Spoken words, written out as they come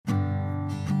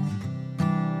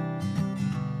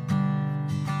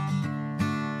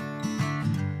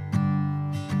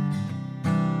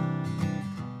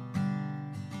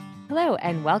Hello,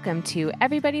 and welcome to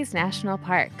Everybody's National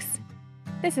Parks.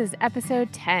 This is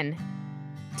episode 10.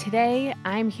 Today,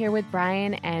 I'm here with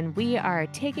Brian, and we are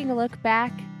taking a look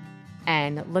back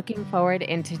and looking forward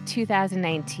into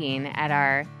 2019 at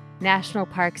our National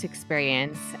Parks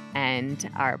experience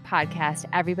and our podcast,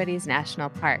 Everybody's National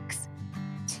Parks.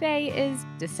 Today is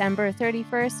December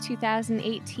 31st,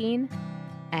 2018,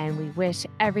 and we wish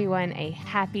everyone a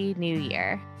Happy New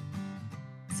Year.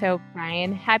 So,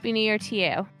 Brian, Happy New Year to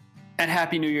you. And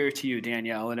Happy New Year to you,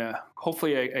 Danielle, and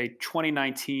hopefully a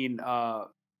 2019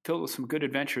 filled with some good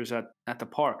adventures at the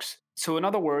parks. So in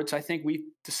other words, I think we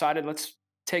decided let's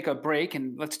take a break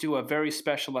and let's do a very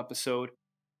special episode,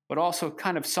 but also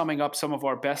kind of summing up some of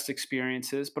our best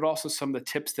experiences, but also some of the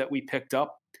tips that we picked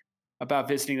up about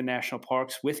visiting the national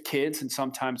parks with kids and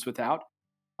sometimes without.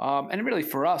 And really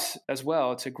for us as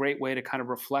well, it's a great way to kind of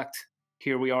reflect.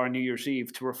 Here we are on New Year's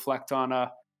Eve to reflect on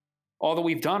all that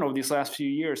we've done over these last few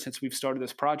years since we've started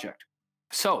this project.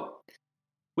 So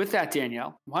with that,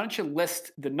 Danielle, why don't you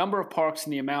list the number of parks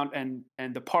and the amount and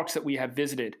the parks that we have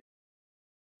visited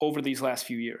over these last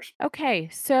few years? Okay,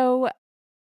 so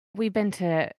we've been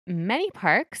to many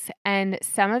parks, and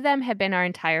some of them have been our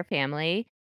entire family.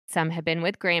 Some have been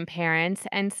with grandparents,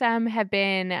 and some have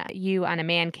been you on a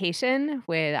mancation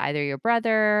with either your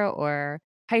brother or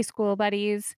high school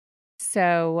buddies.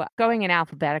 So, going in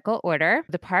alphabetical order,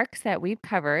 the parks that we've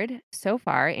covered so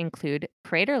far include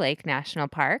Crater Lake National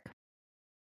Park,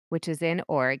 which is in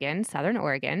Oregon, Southern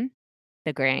Oregon,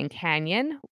 the Grand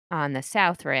Canyon on the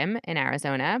South Rim in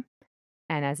Arizona.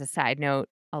 And as a side note,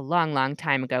 a long, long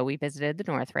time ago, we visited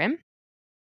the North Rim.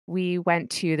 We went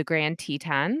to the Grand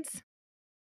Tetons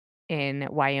in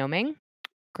Wyoming,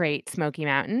 Great Smoky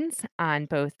Mountains on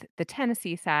both the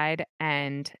Tennessee side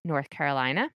and North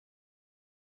Carolina,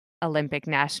 Olympic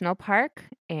National Park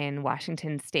in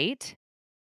Washington State,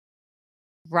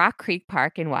 Rock Creek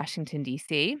Park in Washington,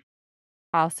 D.C.,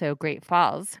 also Great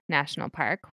Falls National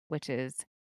Park, which is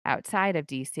outside of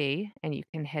D.C., and you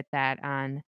can hit that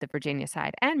on the Virginia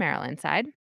side and Maryland side,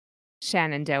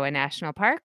 Shenandoah National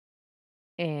Park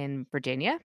in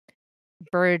Virginia,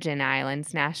 Virgin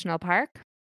Islands National Park,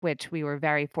 which we were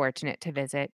very fortunate to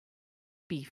visit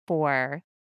before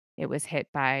it was hit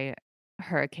by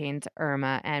Hurricanes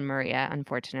Irma and Maria,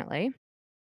 unfortunately.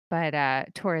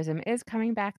 But tourism is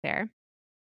coming back there.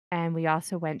 And we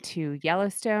also went to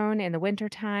Yellowstone in the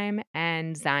wintertime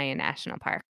and Zion National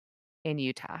Park in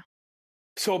Utah.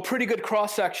 So a pretty good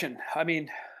cross section. I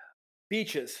mean,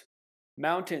 beaches,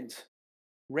 mountains,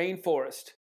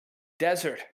 rainforest,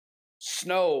 desert,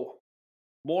 snow,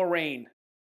 more rain,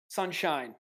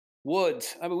 sunshine,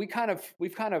 woods. I mean, we've kind of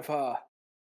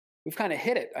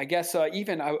hit it. I guess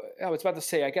even I was about to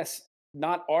say, I guess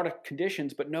not Arctic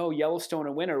conditions, but no, Yellowstone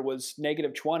in winter was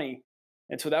 -20,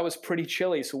 and so that was pretty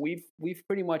chilly. So we've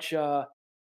pretty much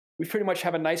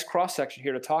have a nice cross section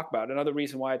here to talk about. Another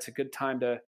reason why it's a good time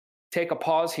to take a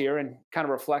pause here and kind of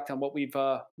reflect on what we've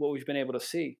been able to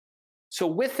see. So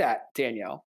with that,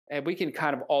 Danielle, and we can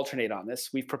kind of alternate on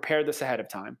this. We've prepared this ahead of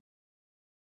time.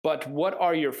 But what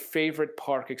are your favorite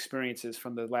park experiences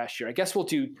from the last year? I guess we'll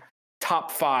do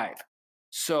top 5.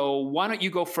 So why don't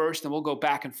you go first and we'll go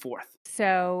back and forth.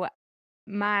 So,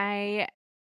 my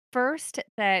first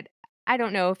that I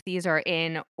don't know if these are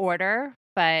in order,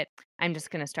 but I'm just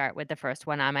going to start with the first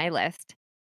one on my list.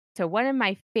 So, one of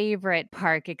my favorite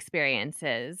park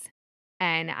experiences,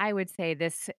 and I would say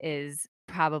this is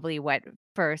probably what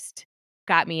first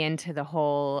got me into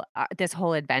this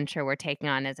whole adventure we're taking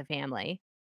on as a family,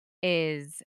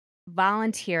 is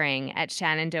volunteering at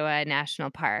Shenandoah National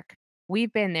Park.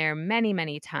 We've been there many,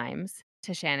 many times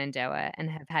to Shenandoah and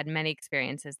have had many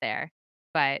experiences there.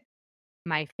 But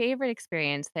my favorite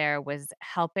experience there was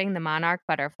helping the monarch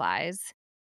butterflies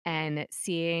and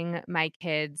seeing my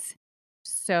kids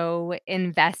so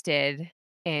invested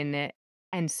in it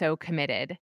and so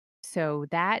committed. So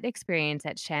that experience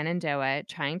at Shenandoah,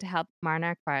 trying to help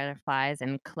monarch butterflies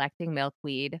and collecting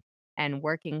milkweed and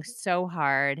working so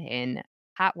hard in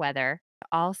hot weather.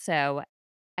 Also,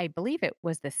 I believe it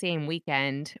was the same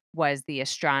weekend was the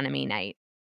astronomy night.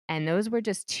 And those were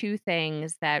just two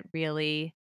things that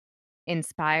really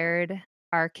inspired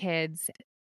our kids.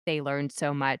 They learned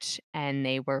so much and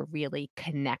they were really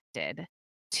connected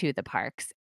to the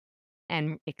parks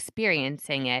and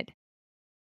experiencing it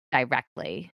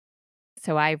directly.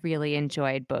 So I really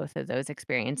enjoyed both of those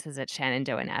experiences at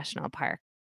Shenandoah National Park.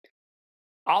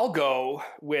 I'll go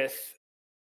with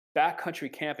backcountry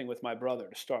camping with my brother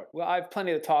to start. Well, I have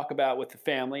plenty to talk about with the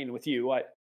family and with you.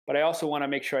 But I also want to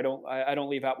make sure I don't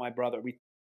leave out my brother.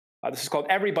 This is called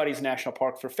Everybody's National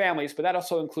Park for families, but that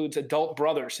also includes adult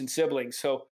brothers and siblings.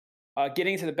 So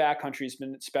Getting to the backcountry has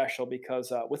been special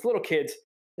because with little kids,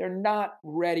 they're not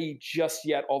ready just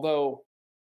yet. Although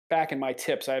back in my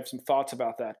tips, I have some thoughts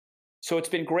about that. So it's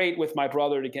been great with my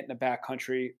brother to get in the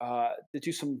backcountry to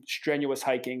do some strenuous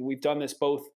hiking. We've done this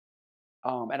both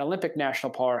at Olympic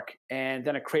National Park and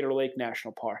then at Crater Lake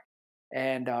National Park.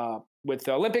 And with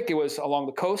Olympic, it was along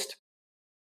the coast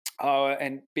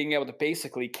and being able to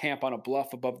basically camp on a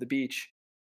bluff above the beach.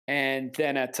 And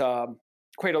then at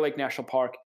Crater Lake National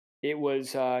Park, it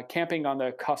was camping on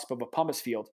the cusp of a pumice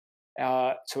field.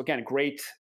 So again, great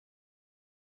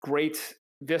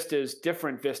vistas,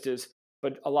 different vistas,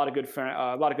 but a lot of good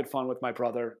fun with my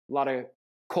brother. A lot of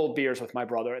cold beers with my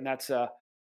brother, and that's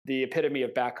the epitome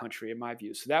of backcountry in my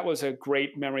view. So that was a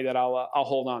great memory that I'll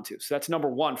hold on to. So that's number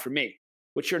one for me.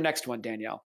 What's your next one,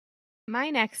 Danielle? My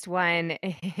next one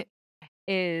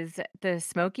is the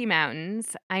Smoky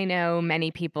Mountains. I know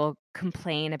many people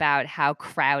complain about how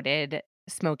crowded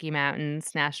Smoky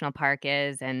Mountains National Park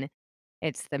is, and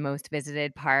it's the most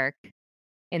visited park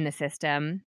in the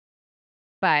system.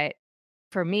 But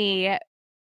for me,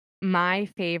 my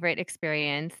favorite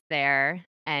experience there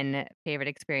and favorite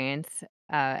experience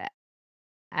uh,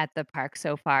 at the park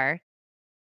so far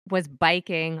was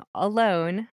biking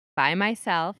alone by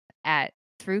myself at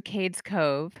through Cades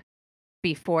Cove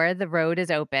before the road is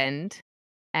opened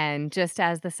and just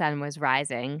as the sun was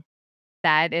rising.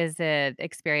 That is an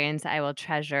experience I will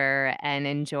treasure and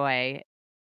enjoy.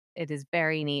 It is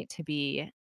very neat to be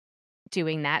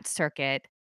doing that circuit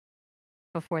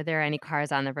before there are any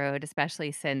cars on the road,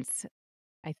 especially since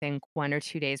I think 1 or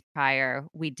 2 days prior,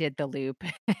 we did the loop,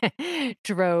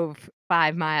 drove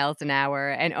 5 miles an hour,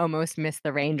 and almost missed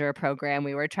the ranger program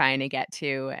we were trying to get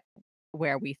to,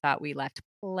 where we thought we left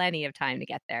plenty of time to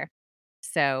get there.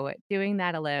 So, doing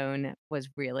that alone was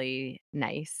really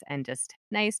nice and just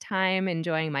nice time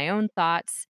enjoying my own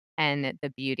thoughts and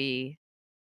the beauty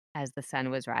as the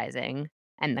sun was rising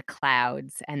and the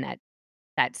clouds and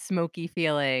that smoky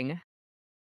feeling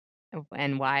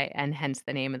and why and hence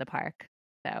the name of the park.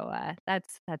 So,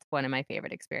 that's one of my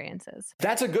favorite experiences.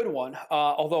 That's a good one.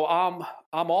 Although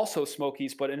I'm also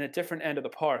Smokies, but in a different end of the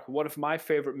park. One of my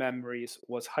favorite memories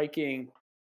was hiking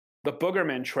the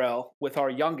Boogerman Trail with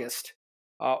our youngest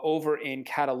over in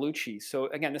Cataloochee. So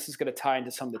again, this is going to tie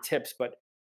into some of the tips, but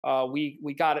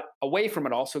we got away from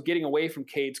it all. So getting away from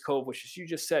Cades Cove, which, as you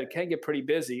just said, can get pretty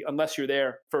busy unless you're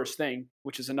there first thing,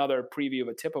 which is another preview of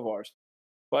a tip of ours.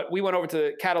 But we went over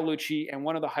to Cataloochee, and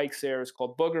one of the hikes there is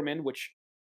called Boogerman, which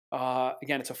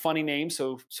again, it's a funny name.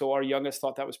 So our youngest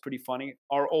thought that was pretty funny.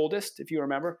 Our oldest, if you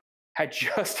remember, had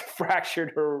just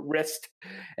fractured her wrist,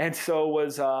 and so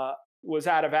was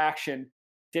out of action.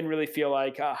 Didn't really feel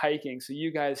like hiking. So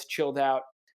you guys chilled out,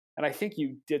 and I think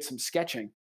you did some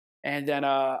sketching. And then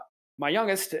my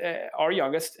youngest, our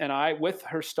youngest, and I, with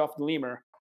her stuffed lemur,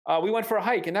 we went for a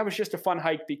hike, and that was just a fun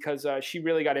hike because she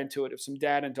really got into it. It was some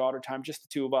dad and daughter time, just the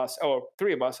two of us, or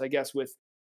three of us, I guess, with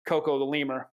Coco the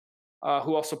lemur,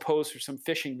 who also posed for some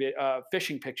fishing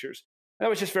pictures. And that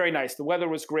was just very nice. The weather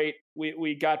was great.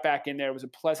 We got back in there. It was a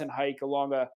pleasant hike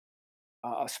along a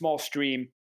small stream,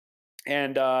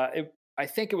 and I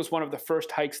think it was one of the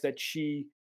first hikes that she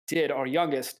did, our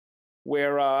youngest,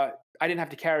 where I didn't have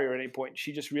to carry her at any point.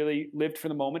 She just really lived for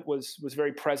the moment, was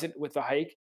very present with the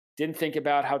hike, didn't think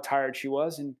about how tired she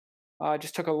was, and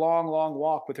just took a long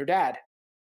walk with her dad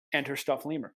and her stuffed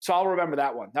lemur. So I'll remember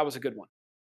that one. That was a good one.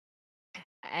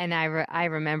 And I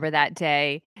remember that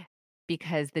day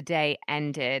because the day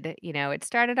ended, it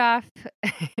started off,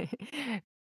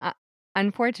 uh,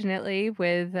 unfortunately,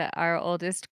 with our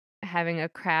oldest having a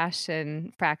crash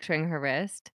and fracturing her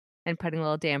wrist and putting a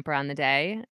little damper on the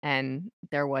day, and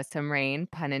there was some rain,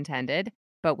 pun intended,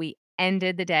 but we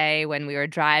ended the day when we were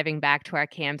driving back to our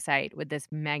campsite with this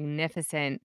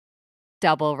magnificent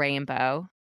double rainbow.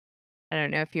 I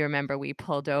don't know if you remember, we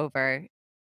pulled over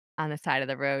on the side of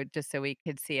the road just so we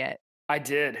could see it. I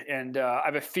did, and I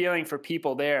have a feeling for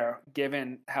people there,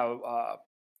 given how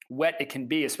wet it can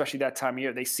be, especially that time of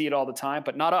year. They see it all the time,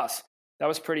 but not us. That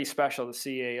was pretty special to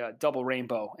see a double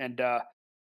rainbow, and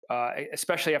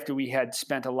especially after we had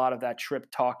spent a lot of that trip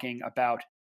talking about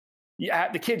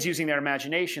the kids using their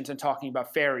imaginations and talking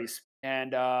about fairies,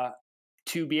 and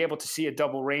to be able to see a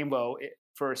double rainbow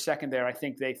for a second there, I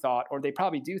think they thought, or they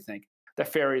probably do think, that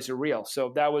fairies are real.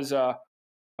 So that was a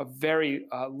very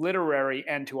literary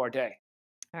end to our day.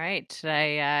 All right. Should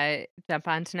I jump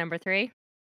on to number three?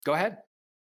 Go ahead.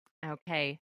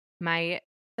 Okay. My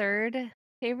third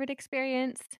favorite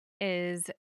experience is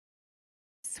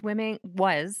swimming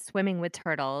with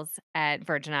turtles at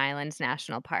Virgin Islands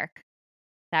National Park.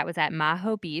 That was at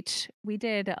Maho Beach. We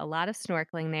did a lot of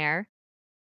snorkeling there.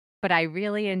 but I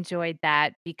really enjoyed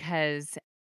that because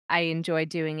I enjoyed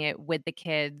doing it with the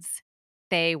kids.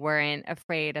 They weren't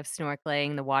afraid of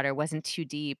snorkeling, the water wasn't too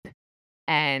deep,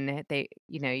 and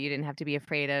you didn't have to be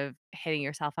afraid of hitting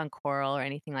yourself on coral or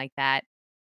anything like that,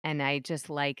 and I just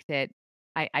liked it.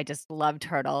 I just loved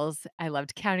turtles. I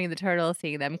loved counting the turtles,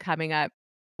 seeing them coming up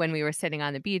when we were sitting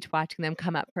on the beach, watching them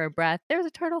come up for a breath. "There's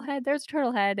a turtle head, there's a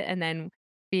turtle head," and then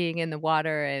being in the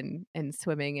water and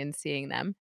swimming and seeing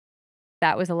them.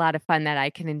 That was a lot of fun that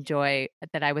I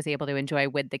was able to enjoy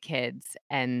with the kids,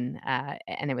 and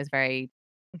it was very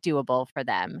doable for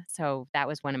them. So that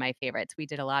was one of my favorites. We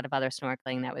did a lot of other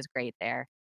snorkeling that was great there,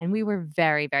 and we were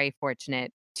very, very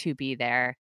fortunate to be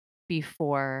there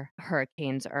before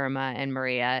Hurricanes Irma and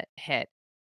Maria hit.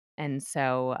 And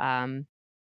so, I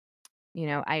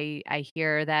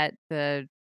hear that the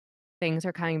things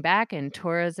are coming back and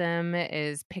tourism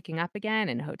is picking up again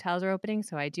and hotels are opening,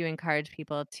 so I do encourage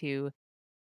people to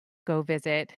go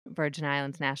visit Virgin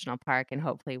Islands National Park, and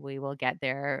hopefully we will get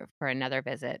there for another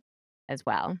visit as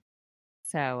well.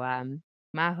 So,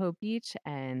 Maho Beach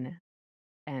and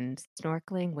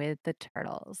snorkeling with the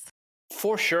turtles.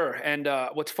 For sure. And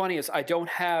what's funny is I don't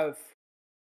have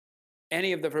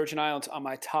any of the Virgin Islands on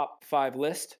my top 5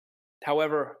 list.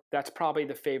 However, that's probably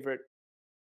the favorite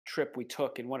trip we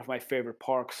took in one of my favorite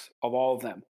parks of all of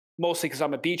them. Mostly because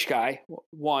I'm a beach guy,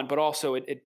 one, but also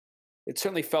it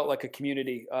certainly felt like a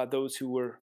community. Those who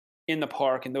were in the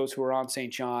park and those who were on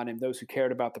St. John and those who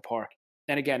cared about the park.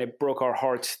 And again, it broke our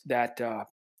hearts that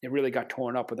it really got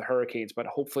torn up with the hurricanes. But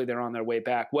hopefully, they're on their way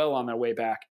back, well on their way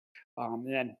back, and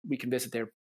then we can visit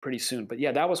there pretty soon. But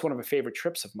yeah, that was one of my favorite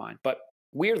trips of mine. But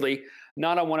weirdly,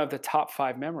 not on one of the top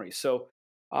 5 memories. So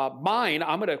mine,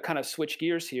 I'm going to kind of switch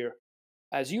gears here.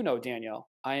 As you know, Danielle,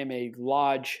 I am a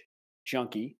lodge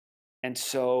junkie. And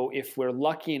so if we're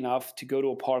lucky enough to go to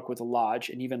a park with a lodge,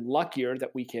 and even luckier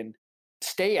that we can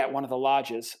stay at one of the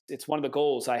lodges, it's one of the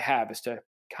goals I have is to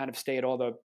kind of stay at all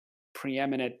the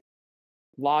preeminent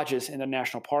lodges in the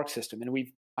national park system. And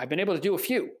I've been able to do a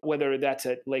few, whether that's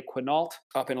at Lake Quinault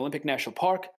up in Olympic National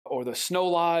Park or the Snow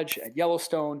Lodge at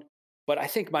Yellowstone. But I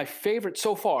think my favorite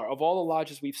so far of all the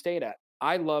lodges we've stayed at,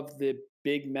 I love the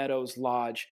Big Meadows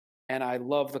Lodge and I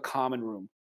love the Common Room,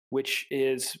 which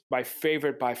is my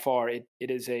favorite by far. It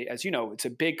is as you know, it's a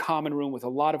big common room with a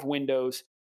lot of windows,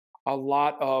 a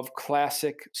lot of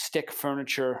classic stick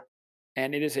furniture,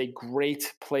 and it is a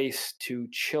great place to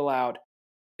chill out,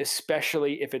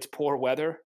 especially if it's poor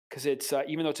weather, because it's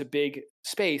even though it's a big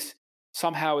space,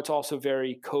 somehow it's also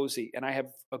very cozy. And I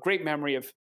have a great memory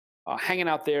of hanging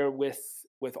out there with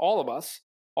all of us.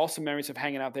 Also, memories of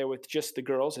hanging out there with just the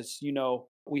girls. As you know,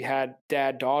 we had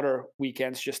dad-daughter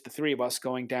weekends, just the three of us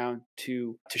going down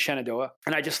to Shenandoah,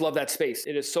 and I just love that space.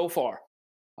 It is so far.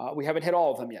 We haven't hit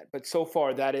all of them yet, but so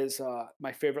far that is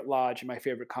my favorite lodge and my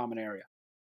favorite common area.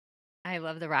 I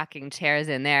love the rocking chairs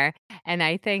in there, and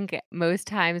I think most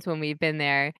times when we've been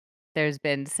there, there's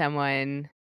been someone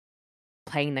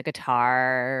playing the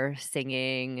guitar,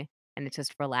 singing, and it's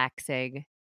just relaxing,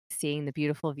 seeing the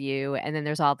beautiful view, and then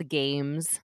there's all the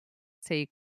games, so you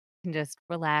can just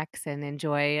relax and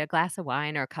enjoy a glass of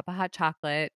wine or a cup of hot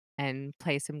chocolate and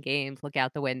play some games, look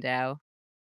out the window.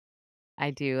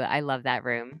 I do, I love that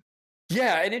room.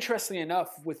 Yeah, and interestingly enough,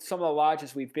 with some of the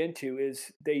lodges we've been to,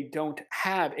 is they don't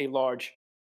have a large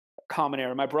common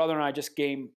area. My brother and I just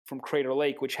came from Crater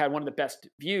Lake, which had one of the best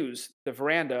views. The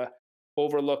veranda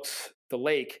overlooks the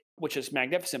lake, which is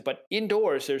magnificent. But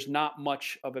indoors, there's not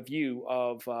much of a view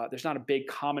of. There's not a big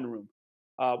common room,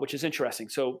 which is interesting.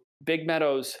 So Big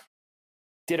Meadows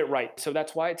did it right. So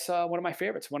that's why it's one of my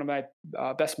favorites, one of my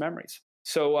best memories.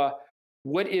 So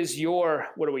what is your?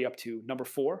 What are we up to? Number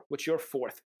 4. What's your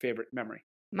fourth favorite memory?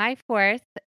 My 4th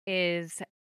is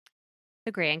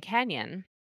the Grand Canyon,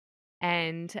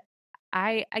 and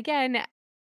I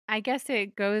guess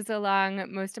it goes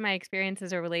along most of my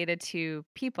experiences are related to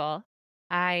people.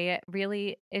 I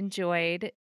really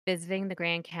enjoyed visiting the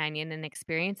Grand Canyon and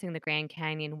experiencing the Grand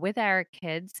Canyon with our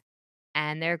kids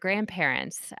and their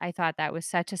grandparents. I thought that was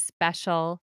such a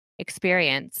special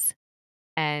experience,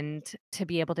 and to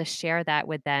be able to share that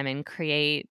with them and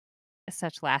create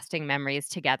such lasting memories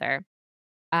together.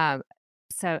 Um,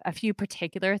 so, a few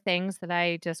particular things that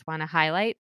I just want to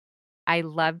highlight. I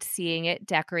loved seeing it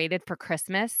decorated for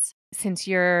Christmas. Since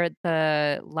you're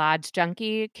the lodge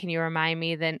junkie, can you remind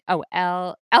me then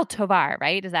El Tovar,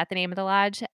 right? Is that the name of the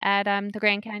lodge at, the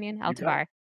Grand Canyon? El You got it. Tovar.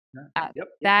 Yeah. Yep. Yep. Yep.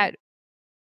 That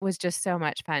was just so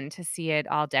much fun to see it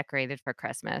all decorated for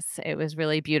Christmas. It was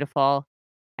really beautiful.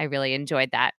 I really enjoyed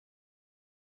that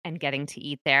and getting to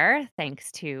eat there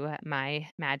thanks to my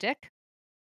magic.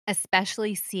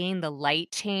 especially seeing the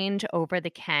light change over the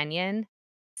canyon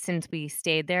since we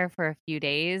stayed there for a few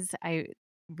days. I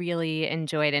really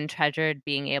enjoyed and treasured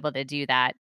being able to do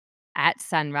that at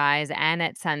sunrise and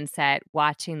at sunset,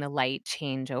 watching the light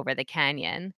change over the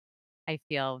canyon. I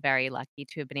feel very lucky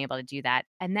to have been able to do that.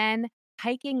 And then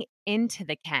hiking into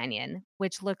the canyon,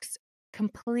 which looks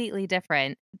completely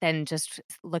different than just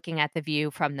looking at the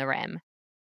view from the rim.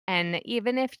 And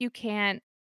even if you can't,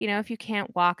 if you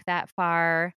can't walk that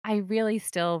far, I really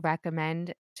still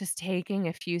recommend just taking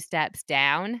a few steps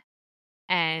down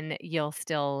and you'll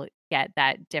still get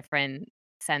that different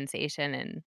sensation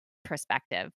and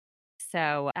perspective.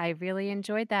 So I really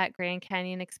enjoyed that Grand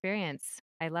Canyon experience.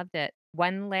 I loved it.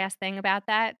 One last thing about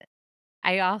that,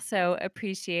 I also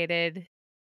appreciated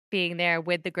being there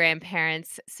with the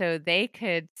grandparents so they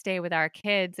could stay with our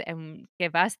kids and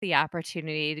give us the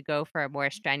opportunity to go for a more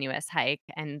strenuous hike.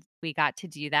 And we got to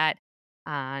do that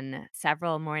on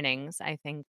several mornings. I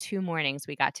think 2 mornings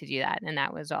we got to do that, and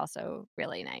that was also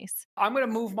really nice. I'm going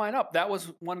to move mine up. That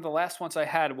was one of the last ones I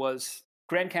had was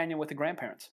Grand Canyon with the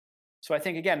grandparents. So I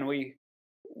think again we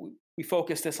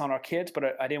focused this on our kids, but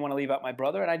I didn't want to leave out my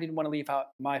brother and I didn't want to leave out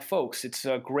my folks. It's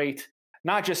a great,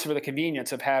 not just for the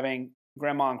convenience of having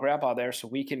grandma and grandpa there so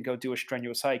we can go do a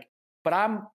strenuous hike, but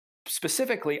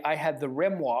I had the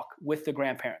rim walk with the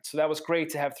grandparents. So that was great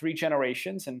to have three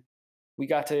generations and we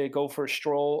got to go for a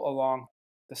stroll along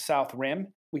the south rim.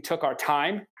 We took our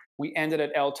time. We ended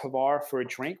at El Tovar for a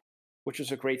drink, which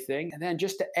was a great thing. And then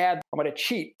just to add, I'm going to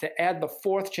cheat to add the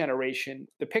fourth generation,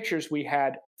 the pictures we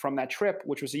had from that trip,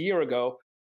 which was a year ago,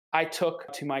 I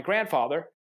took to my grandfather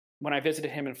when I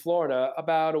visited him in Florida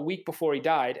about a week before he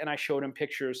died. And I showed him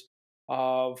pictures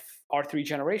of our three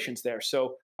generations there.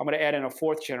 So I'm going to add in a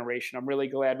fourth generation. I'm really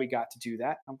glad we got to do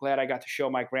that. I'm glad I got to show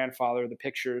my grandfather the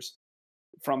pictures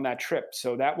from that trip.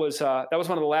 So that was one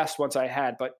of the last ones I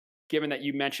had. But given that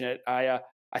you mentioned it, I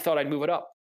thought I'd move it up.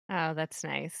 Oh, that's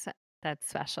nice. That's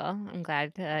special. I'm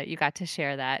glad you got to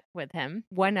share that with him.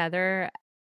 One other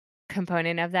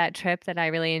component of that trip that I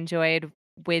really enjoyed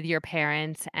with your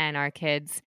parents and our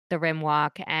kids, the rim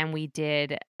walk, and we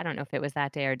did, I don't know if it was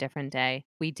that day or a different day,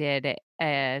 we did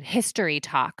a history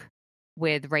talk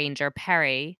with Ranger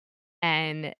Perry,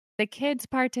 and the kids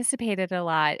participated a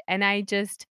lot, and I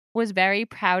just was very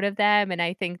proud of them, and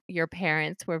I think your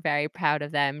parents were very proud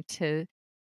of them to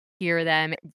hear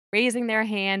them raising their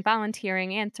hand,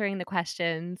 volunteering, answering the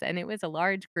questions, and it was a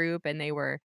large group, and they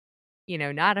were,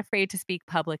 not afraid to speak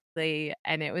publicly,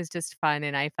 and it was just fun,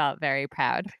 and I felt very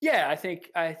proud. Yeah, I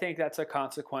think that's a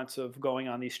consequence of going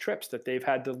on these trips that they've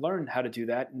had to learn how to do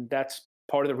that, and that's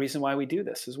part of the reason why we do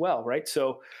this as well, right?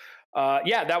 So,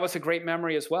 yeah, that was a great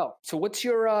memory as well. So, what's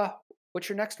your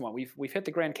next one? We've hit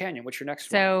the Grand Canyon. What's your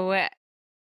next one? So,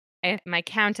 if my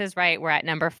count is right, we're at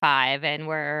number 5, and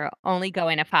we're only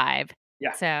going to 5.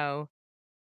 Yeah. So,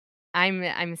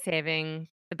 I'm saving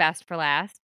the best for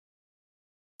last.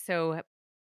 So,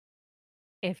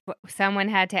 if someone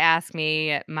had to ask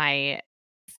me my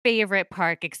favorite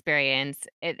park experience,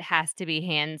 it has to be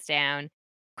hands down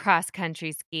cross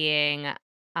country skiing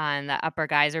on the Upper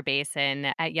Geyser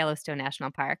Basin at Yellowstone National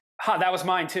Park. Ha, that was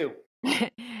mine too.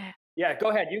 Yeah, go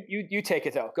ahead. You take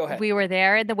it though. Go ahead. We were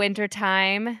there in the winter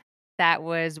time. That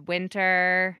was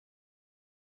winter,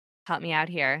 help me out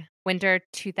here, winter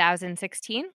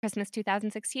 2016, Christmas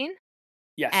 2016.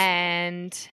 Yes.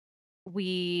 And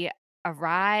we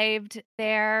arrived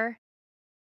there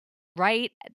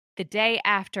right the day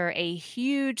after a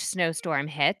huge snowstorm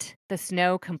hit, the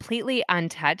snow completely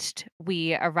untouched.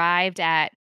 We arrived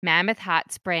at Mammoth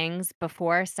Hot Springs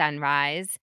before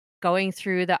sunrise. Going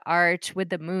through the arch with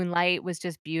the moonlight was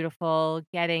just beautiful.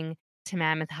 Getting to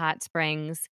Mammoth Hot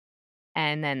Springs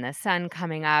and then the sun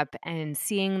coming up and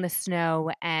seeing the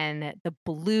snow and the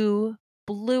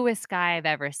bluest sky I've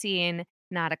ever seen,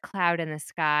 not a cloud in the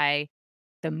sky.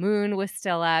 The moon was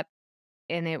still up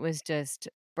and it was just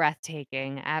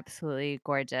breathtaking, absolutely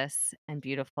gorgeous and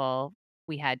beautiful.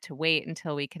 We had to wait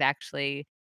until we could actually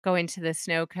go into the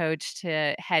snow coach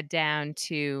to head down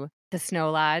to the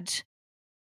snow lodge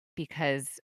because,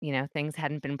 things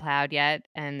hadn't been plowed yet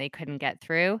and they couldn't get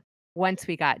through. Once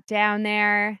we got down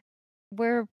there,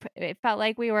 it felt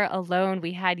like we were alone.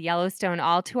 We had Yellowstone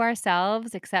all to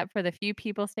ourselves except for the few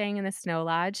people staying in the snow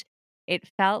lodge. It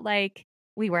felt like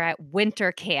we were at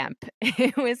winter camp.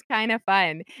 It was kind of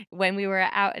fun. When we were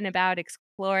out and about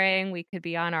exploring, we could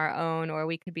be on our own or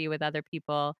we could be with other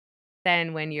people.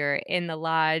 Then when you're in the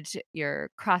lodge, you're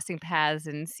crossing paths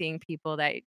and seeing people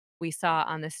that we saw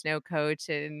on the snow coach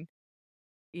and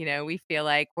we feel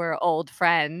like we're old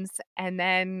friends. And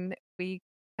then we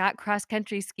got cross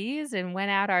country skis and went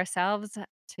out ourselves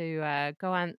to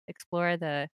go on explore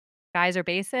the geyser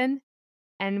basin,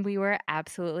 and we were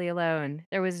absolutely alone.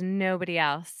 There was nobody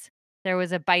else. There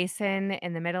was a bison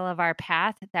in the middle of our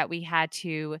path that we had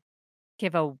to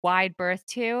give a wide berth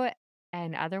to,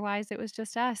 and otherwise it was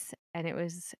just us. And it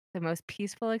was the most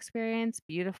peaceful experience,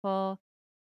 beautiful,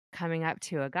 coming up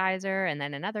to a geyser and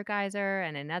then another geyser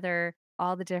and another,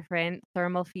 all the different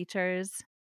thermal features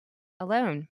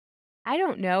alone. I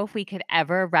don't know if we could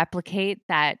ever replicate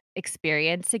that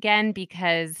experience again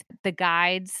because the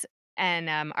guides and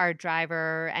our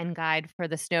driver and guide for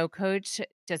the snow coach,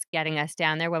 just getting us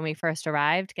down there when we first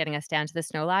arrived, getting us down to the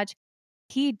snow lodge,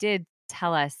 he did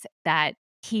tell us that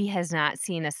he has not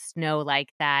seen a snow like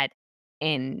that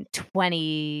in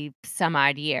 20 some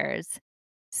odd years.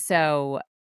 So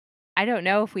I don't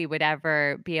know if we would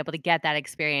ever be able to get that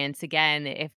experience again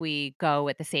if we go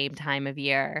at the same time of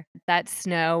year. That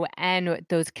snow and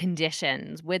those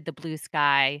conditions with the blue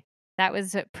sky, that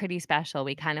was pretty special.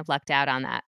 We kind of lucked out on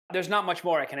that. There's not much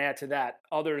more I can add to that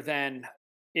other than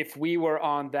if we were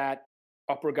on that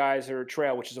Upper Geyser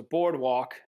Trail, which is a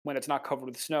boardwalk when it's not covered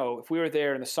with snow, if we were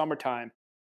there in the summertime,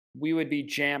 we would be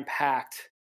jam packed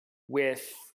with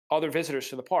other visitors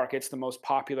to the park. It's the most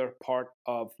popular part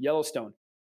of Yellowstone.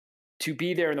 To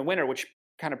be there in the winter, which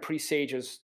kind of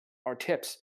presages our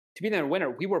tips, to be there in the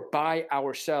winter, we were by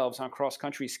ourselves on cross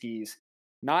country skis,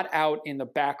 not out in the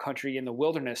backcountry in the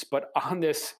wilderness, but on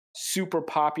this super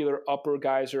popular Upper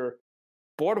Geyser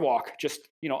boardwalk, just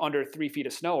under 3 feet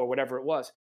of snow or whatever it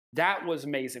was. That was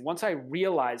amazing. Once I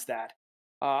realized that,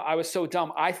 I was so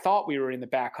dumb. I thought we were in the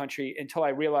backcountry until I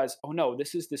realized, oh no,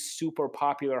 this is this super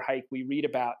popular hike we read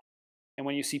about. And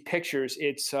when you see pictures,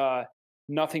 it's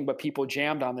nothing but people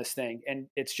jammed on this thing. And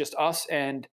it's just us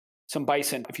and some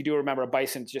bison. If you do remember, a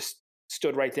bison just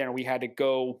stood right there and we had to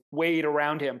go wade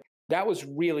around him. That was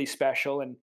really special.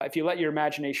 And if you let your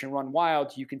imagination run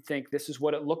wild, you can think this is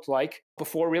what it looked like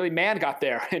before really man got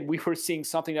there. And we were seeing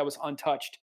something that was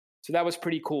untouched. So that was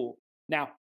pretty cool. Now,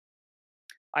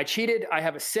 I cheated. I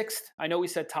have a sixth. I know we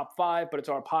said top five, but it's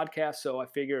our podcast. So I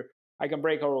figure I can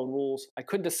break our own rules. I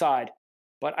couldn't decide.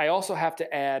 But I also have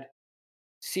to add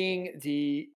seeing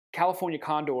the California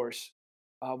condors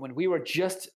when we were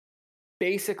just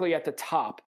basically at the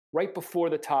top, right before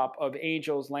the top of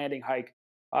Angel's Landing hike.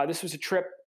 This was a trip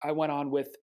I went on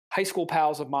with high school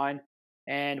pals of mine,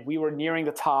 and we were nearing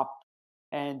the top,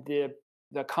 and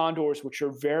the condors, which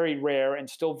are very rare and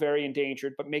still very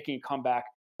endangered, but making a comeback,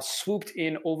 swooped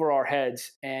in over our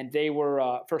heads, and they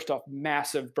were first off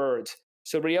massive birds.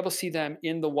 So to be able to see them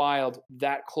in the wild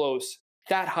that close,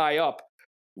 that high up,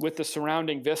 with the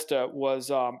surrounding vista was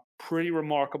pretty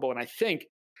remarkable, and I think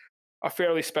a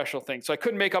fairly special thing. So I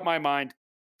couldn't make up my mind,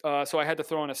 so I had to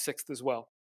throw in a sixth as well.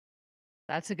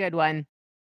 That's a good one.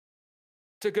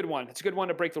 It's a good one. It's a good one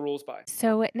to break the rules by.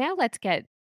 So now let's get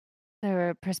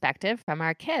the perspective from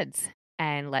our kids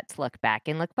and let's look back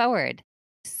and look forward.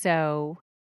 So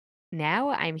now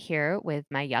I'm here with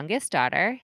my youngest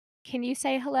daughter. Can you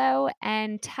say hello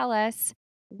and tell us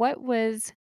what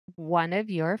was one of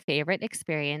your favorite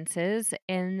experiences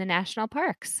in the national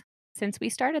parks since we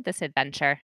started this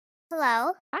adventure?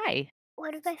 Hello. Hi.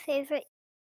 One of my favorite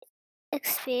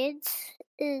experiences,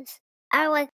 I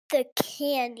like the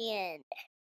canyon,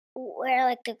 where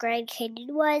like the Grand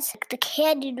Canyon was. The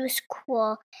canyon was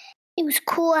cool. It was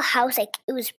cool how it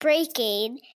was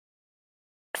breaking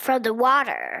from the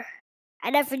water. I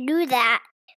never knew that,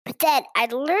 but then I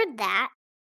learned that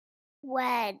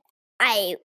when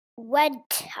I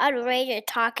went on the radio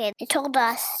talking. They told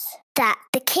us that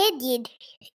the canyon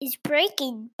is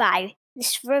breaking by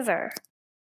this river.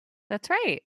 That's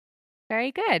right.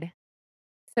 Very good.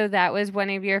 So that was one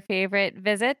of your favorite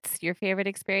visits, your favorite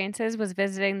experiences was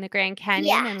visiting the Grand Canyon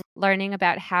Yeah. and learning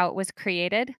about how it was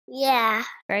created? Yeah.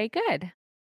 Very good.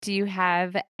 Do you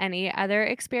have any other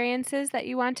experiences that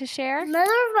you want to share? Another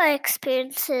of my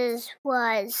experiences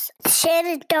was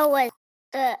Shenandoah.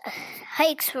 The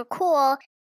hikes were cool.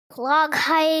 Long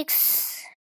hikes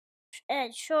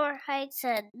and short hikes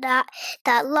and not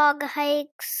that long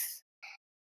hikes.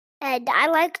 And I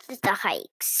liked the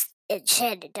hikes in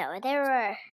Shenandoah. They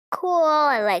were cool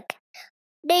and like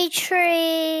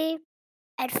naturey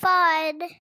and fun.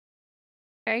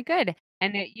 Very good.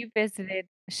 And you visited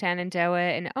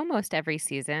Shenandoah in almost every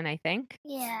season, I think.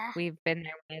 Yeah. We've been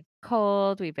there when it's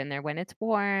cold, we've been there when it's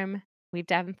warm. We've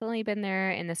definitely been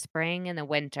there in the spring and the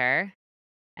winter.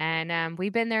 And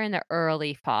we've been there in the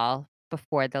early fall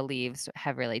before the leaves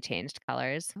have really changed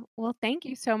colors. Well, thank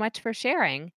you so much for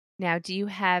sharing. Now, do you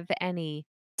have any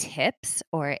tips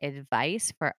or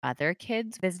advice for other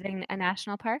kids visiting a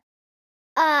national park?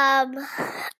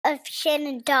 Of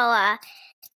Shenandoah.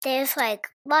 There's like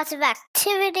lots of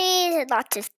activities and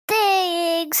lots of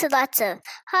things and lots of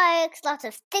hikes, lots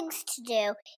of things to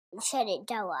do in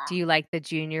Shenandoah. Do you like the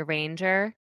Junior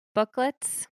Ranger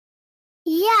booklets?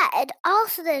 Yeah, and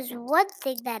also there's one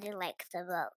thing that I like the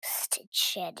most in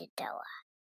Shenandoah.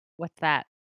 What's that?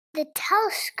 The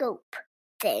telescope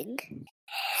thing.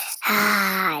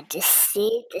 To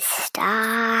see the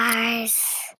stars.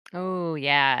 Oh,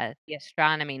 yeah, the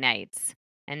astronomy nights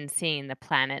and seeing the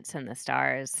planets and the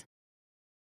stars.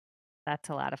 That's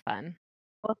a lot of fun.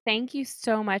 Well, thank you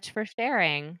so much for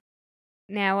sharing.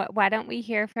 Now, why don't we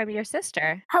hear from your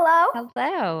sister? Hello?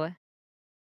 Hello.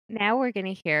 Now we're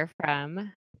going to hear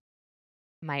from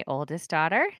my oldest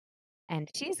daughter, and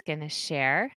she's going to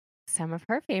share some of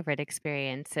her favorite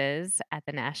experiences at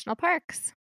the national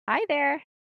parks. Hi there.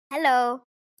 Hello.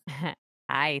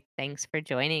 Hi, thanks for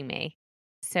joining me.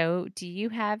 So, do you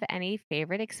have any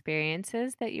favorite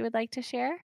experiences that you would like to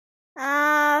share?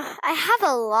 I have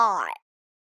a lot.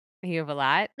 You have a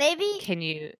lot. Maybe. Can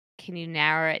you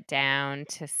narrow it down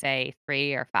to say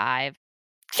 3 or 5?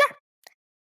 Sure.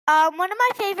 One of my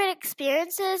favorite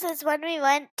experiences is when we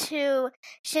went to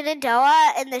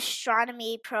Shenandoah in the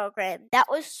astronomy program. That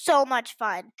was so much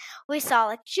fun. We saw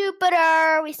like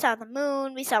Jupiter, we saw the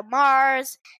moon, we saw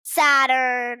Mars,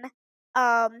 Saturn,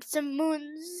 some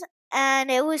moons,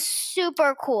 and it was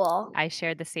super cool. I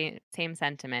shared the same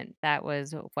sentiment. That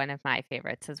was one of my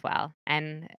favorites as well,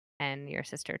 and your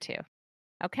sister too.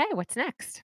 Okay, what's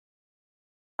next?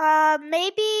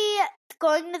 Maybe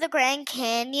going to the Grand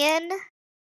Canyon.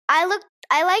 I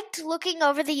liked looking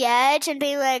over the edge and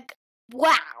being like,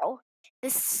 wow,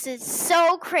 this is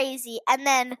so crazy. And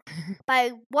then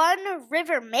by one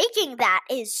river making that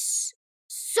is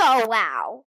so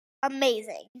wow.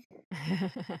 Amazing.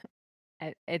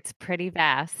 It's pretty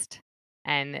vast,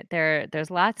 and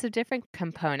there's lots of different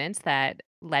components that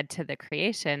led to the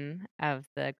creation of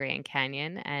the Grand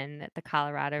Canyon, and the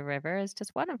Colorado River is just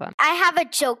one of them. I have a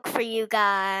joke for you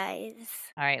guys.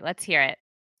 All right, let's hear it.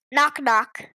 Knock,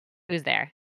 knock. Who's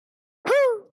there?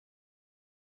 Whoo!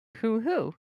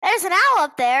 Who? There's an owl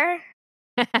up there.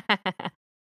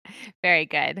 Very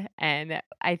good. And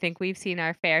I think we've seen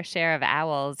our fair share of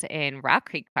owls in Rock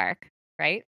Creek Park,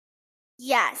 right?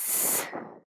 Yes.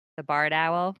 The barred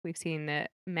owl. We've seen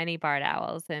many barred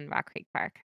owls in Rock Creek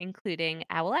Park, including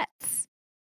owlettes.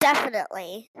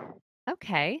 Definitely.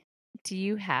 Okay. Do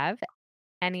you have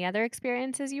any other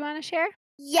experiences you want to share?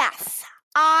 Yes.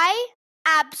 I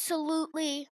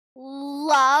absolutely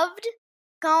loved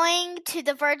going to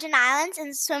the Virgin Islands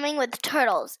and swimming with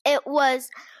turtles. It was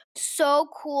so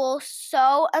cool,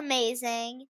 so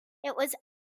amazing. It was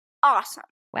awesome.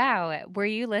 Wow. Were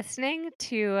you listening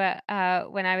to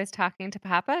when I was talking to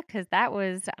Papa? Because that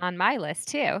was on my list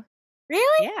too.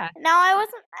 Really? Yeah. No, I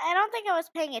wasn't. I don't think I was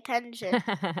paying attention.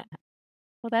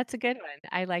 Well, that's a good one.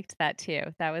 I liked that too.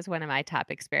 That was one of my top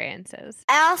experiences.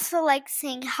 I also like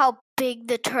seeing how big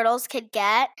the turtles could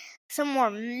get. Some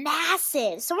were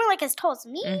massive. Some were like as tall as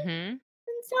me, Mm-hmm. and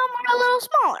some were a little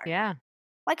smaller. Yeah.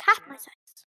 Like half my size.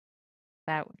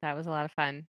 That was a lot of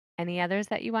fun. Any others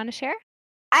that you want to share?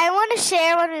 I want to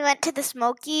share when we went to the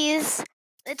Smokies.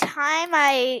 The time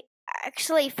I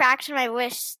actually fractured my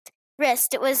wrist.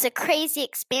 It was a crazy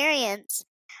experience.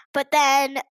 But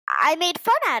then I made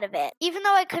fun out of it. Even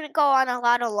though I couldn't go on a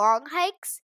lot of long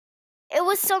hikes, it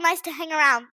was so nice to hang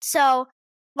around. So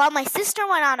while my sister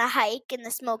went on a hike in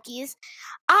the Smokies,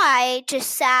 I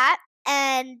just sat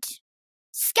and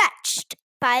sketched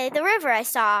by the river. I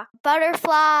saw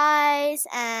butterflies,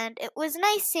 and it was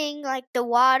nice seeing like the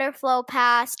water flow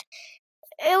past.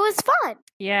 It was fun.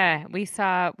 Yeah, we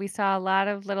saw a lot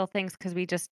of little things because we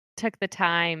just took the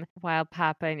time while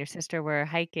Papa and your sister were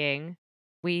hiking.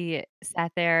 We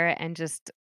sat there and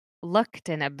just looked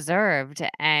and observed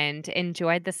and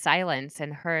enjoyed the silence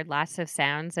and heard lots of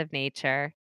sounds of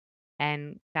nature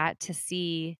and got to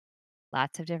see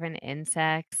lots of different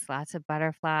insects, lots of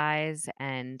butterflies,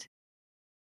 and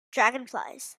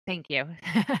Dragonflies. thank you.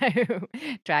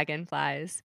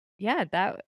 Dragonflies. Yeah,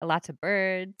 that lots of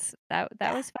birds. That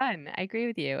Yeah. was fun. I agree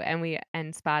with you.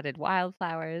 And spotted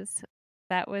wildflowers.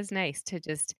 That was nice to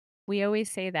just we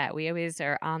always say that. We always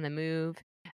are on the move.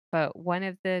 But one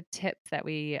of the tips that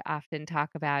we often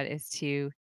talk about is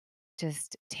to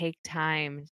just take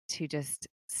time to just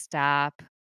stop,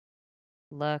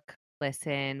 look,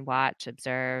 listen, watch,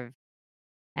 observe,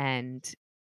 and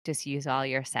just use all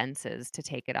your senses to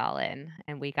take it all in.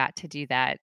 And we got to do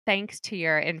that thanks to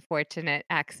your unfortunate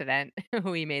accident.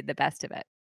 We made the best of it.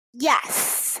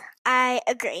 Yes, I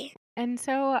agree. And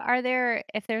so,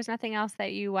 if there's nothing else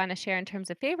that you want to share in terms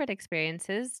of favorite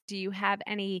experiences, do you have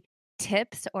any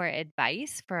tips or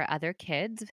advice for other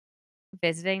kids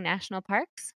visiting national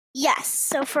parks? Yes,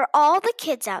 so for all the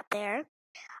kids out there,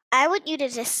 I want you to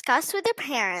discuss with your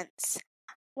parents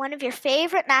one of your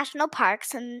favorite national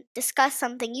parks and discuss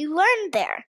something you learned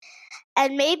there.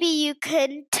 And maybe you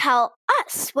can tell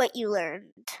us what you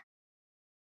learned.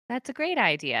 That's a great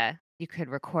idea. You could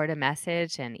record a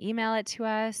message and email it to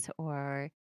us,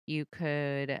 you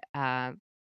could, uh,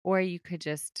 or you could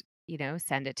just,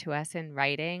 send it to us in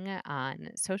writing on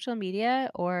social media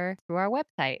or through our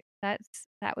website.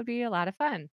 That would be a lot of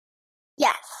fun.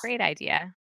 Yes, Great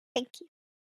idea. thank you.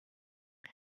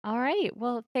 All right.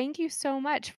 Well, thank you so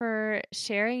much for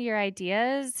sharing your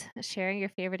ideas, sharing your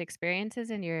favorite experiences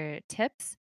and your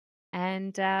tips.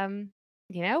 And,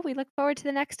 we look forward to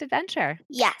the next adventure.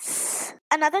 Yes.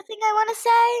 Another thing I want to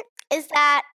say is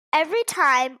that every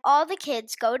time all the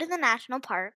kids go to the national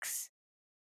parks,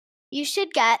 you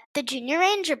should get the Junior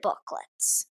Ranger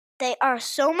booklets. They are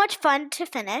so much fun to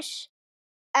finish,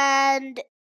 and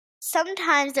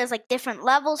sometimes there's like different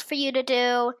levels for you to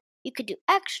do. You could do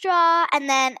extra, and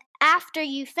then after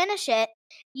you finish it,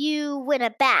 you win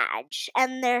a badge,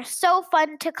 and they're so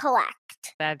fun to collect.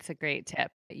 That's a great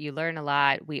tip. You learn a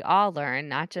lot. We all learn,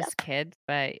 not Yep. just kids,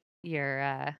 but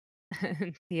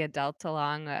the adults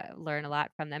along learn a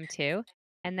lot from them too.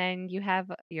 And then you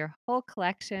have your whole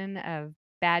collection of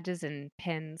badges and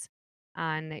pins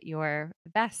on your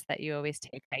vest that you always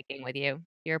take hiking with you,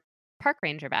 your park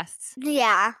ranger vests.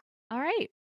 Yeah. All right.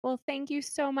 Well, thank you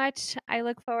so much. I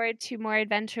look forward to more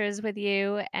adventures with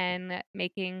you and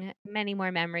making many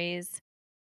more memories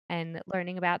and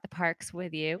learning about the parks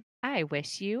with you. I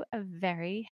wish you a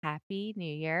very happy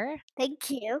new year Thank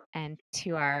you. and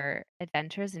to our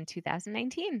adventures in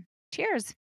 2019.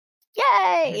 Cheers.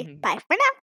 Yay. Bye for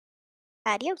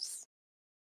now. Adios.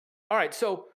 All right.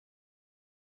 So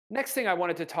next thing I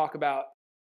wanted to talk about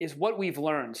is what we've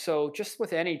learned. So just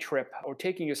with any trip or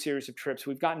taking a series of trips,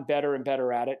 we've gotten better and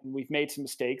better at it, and we've made some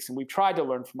mistakes, and we've tried to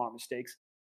learn from our mistakes.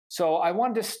 So I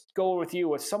wanted to go with you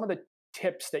with some of the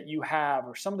tips that you have,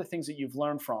 or some of the things that you've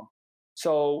learned from.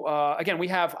 So again,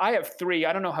 I have three.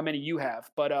 I don't know how many you have,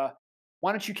 but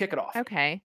why don't you kick it off?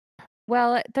 Okay.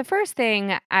 Well, the first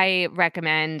thing I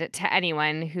recommend to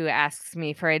anyone who asks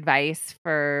me for advice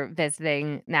for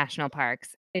visiting national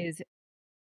parks is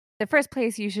the first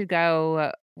place you should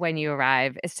go when you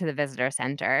arrive is to the visitor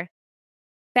center.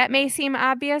 That may seem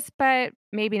obvious, but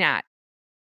maybe not.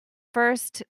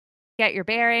 First, get your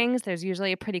bearings. There's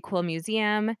usually a pretty cool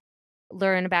museum.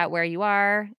 Learn about where you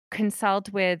are.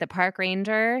 Consult with the park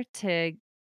ranger to,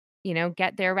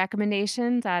 get their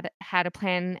recommendations on how to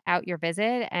plan out your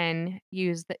visit and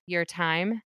use your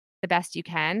time the best you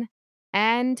can.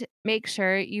 And make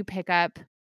sure you pick up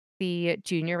the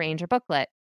Junior Ranger booklet.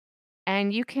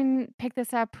 And you can pick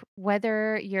this up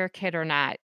whether you're a kid or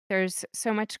not. There's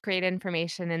so much great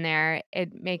information in there.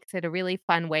 It makes it a really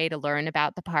fun way to learn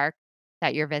about the park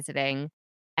that you're visiting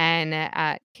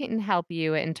and can help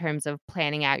you in terms of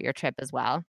planning out your trip as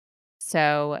well.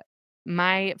 So,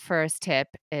 my first tip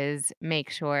is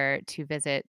make sure to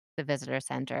visit the visitor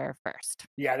center first.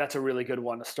 Yeah, that's a really good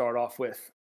one to start off with.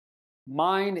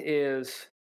 Mine is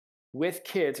with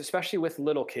kids, especially with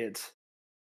little kids.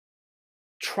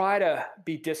 Try to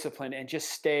be disciplined and just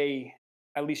stay,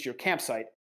 at least your campsite,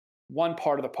 one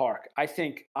part of the park. I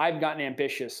think I've gotten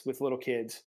ambitious with little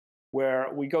kids where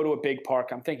we go to a big park.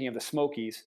 I'm thinking of the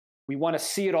Smokies. We want to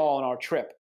see it all on our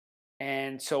trip.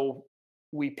 And so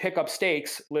we pick up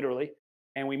stakes, literally,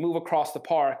 and we move across the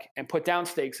park and put down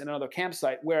stakes in another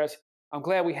campsite. Whereas I'm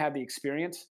glad we had the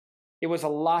experience. It was a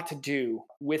lot to do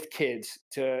with kids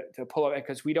to pull up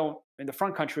because we don't, in the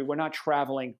front country, we're not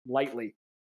traveling lightly.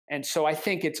 And so I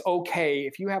think it's okay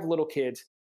if you have little kids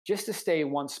just to stay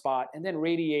in one spot and then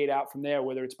radiate out from there,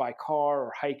 whether it's by car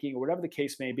or hiking or whatever the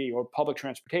case may be, or public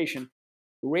transportation,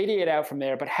 radiate out from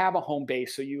there, but have a home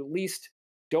base so you at least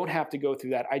don't have to go through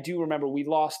that. I do remember we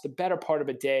lost the better part of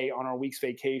a day on our week's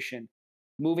vacation,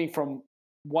 moving from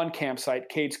one campsite,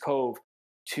 Cades Cove,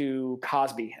 to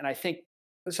Cosby. And I think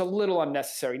it's a little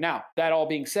unnecessary. Now, that all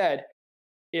being said,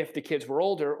 if the kids were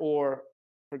older, or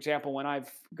for example, when I've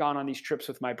gone on these trips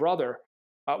with my brother,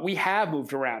 we have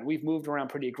moved around. We've moved around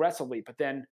pretty aggressively, but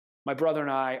then my brother and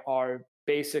I are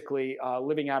basically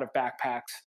living out of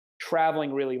backpacks,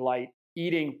 traveling really light,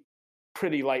 eating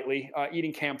pretty lightly,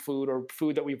 eating camp food or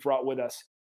food that we've brought with us.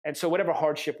 And so, whatever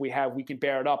hardship we have, we can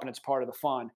bear it up and it's part of the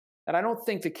fun. And I don't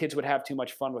think the kids would have too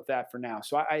much fun with that for now.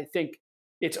 So, I think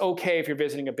it's okay if you're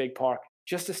visiting a big park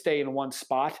just to stay in one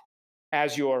spot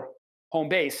as your home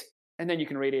base, and then you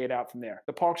can radiate out from there.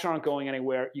 The parks aren't going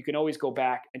anywhere. You can always go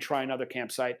back and try another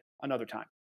campsite another time.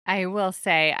 I will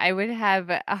say I would have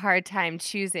a hard time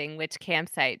choosing which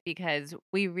campsite because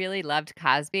we really loved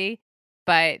Cosby.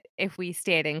 But if we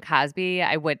stayed in Cosby,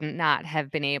 I would not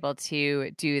have been able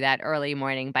to do that early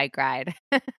morning bike ride.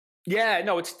 Yeah,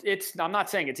 no, it's. I'm not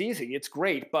saying it's easy. It's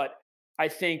great, but I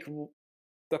think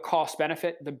the cost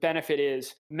benefit. The benefit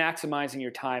is maximizing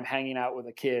your time hanging out with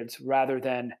the kids rather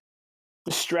than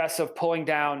the stress of pulling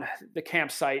down the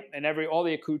campsite and all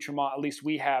the accoutrement. At least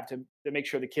we have to make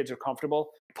sure the kids are comfortable.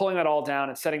 Pulling that all down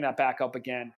and setting that back up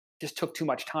again just took too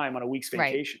much time on a week's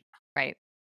Right, vacation. right.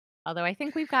 Although I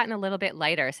think we've gotten a little bit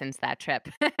lighter since that trip.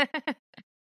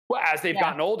 Well, as they've Yeah.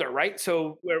 gotten older, right?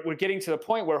 So we're getting to the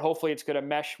point where hopefully it's going to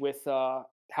mesh with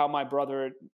how my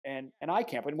brother and I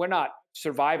camp. And we're not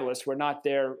survivalists. We're not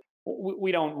there.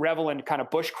 We don't revel in kind of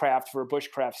bushcraft for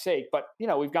bushcraft's sake. But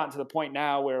we've gotten to the point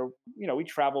now where we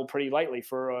travel pretty lightly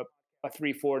for a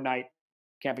 3-4 night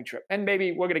camping trip. And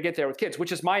maybe we're going to get there with kids,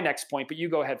 which is my next point. But you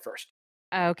go ahead first.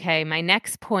 Okay, my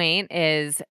next point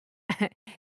is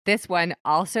this one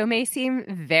also may seem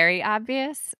very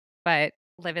obvious, but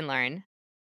live and learn.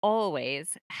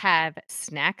 Always have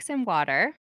snacks and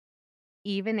water,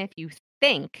 even if you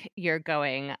think you're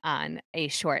going on a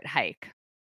short hike.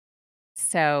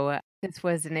 So, this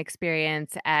was an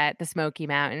experience at the Smoky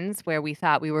Mountains where we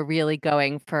thought we were really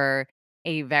going for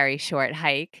a very short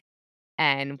hike,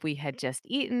 and we had just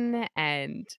eaten,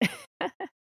 and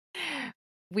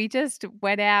we just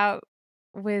went out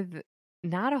with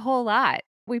not a whole lot.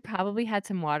 We probably had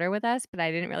some water with us, but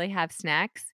I didn't really have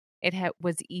snacks.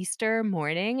 Was Easter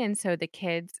morning, and so the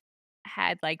kids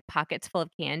had, like, pockets full of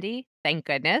candy, thank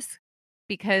goodness,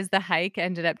 because the hike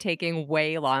ended up taking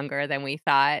way longer than we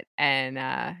thought, and,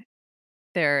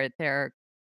 their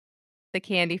the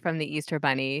candy from the Easter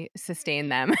bunny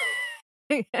sustained them.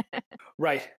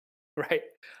 Right, right.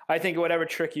 I think whatever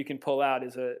trick you can pull out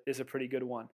is a pretty good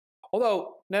one.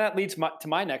 Although then that leads to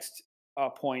my next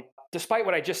point. Despite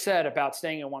what I just said about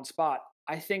staying in one spot,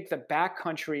 I think the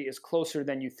backcountry is closer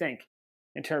than you think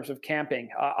in terms of camping.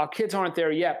 Our kids aren't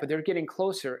there yet, but they're getting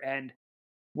closer. And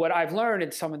what I've learned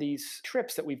in some of these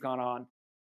trips that we've gone on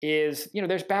is,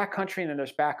 there's backcountry and then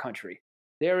there's backcountry.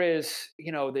 There is,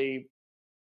 the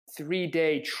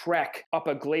 3-day trek up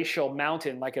a glacial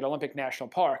mountain like at Olympic National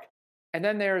Park. And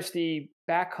then there's the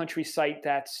backcountry site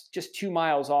that's just 2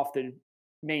 miles off the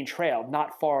main trail,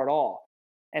 not far at all.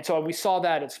 And so we saw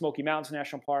that at Smoky Mountains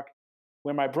National Park.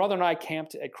 When my brother and I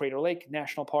camped at Crater Lake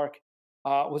National Park,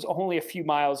 was only a few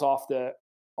miles off the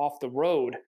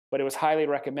road, but it was highly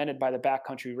recommended by the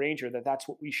backcountry ranger that that's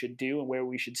what we should do and where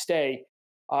we should stay.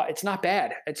 It's not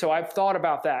bad. And so I've thought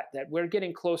about that we're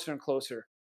getting closer and closer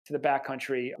to the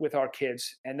backcountry with our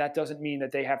kids. And that doesn't mean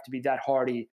that they have to be that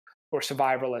hardy or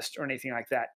survivalist or anything like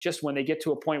that. Just when they get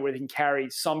to a point where they can carry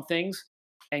some things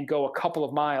and go a couple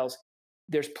of miles,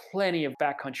 there's plenty of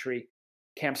backcountry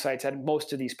campsites at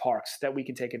most of these parks that we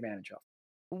can take advantage of.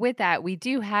 With that, we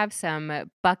do have some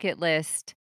bucket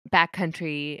list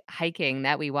backcountry hiking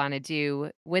that we wanna do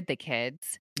with the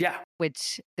kids, Yeah.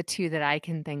 which the 2 that I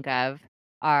can think of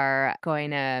are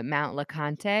going to Mount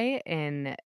LeConte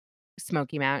in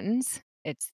Smoky Mountains.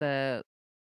 It's the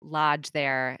lodge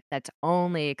there that's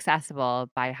only accessible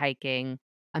by hiking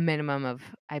a minimum of,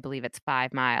 I believe it's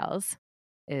 5 miles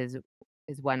is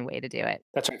one way to do it.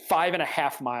 That's right.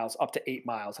 5.5 miles up to 8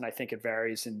 miles. And I think it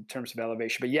varies in terms of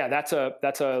elevation. But yeah, that's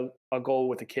a goal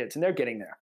with the kids. And they're getting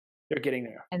there. They're getting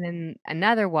there. And then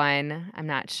another one, I'm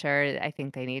not sure, I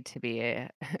think they need to be,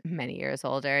 many years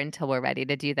older until we're ready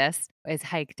to do this, is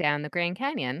hike down the Grand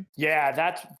Canyon. Yeah,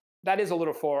 that is a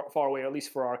little far away, at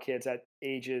least for our kids at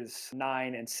ages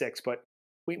 9 and 6. But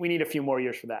we need a few more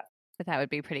years for that. But that would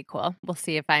be pretty cool. We'll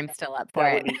see if I'm still up for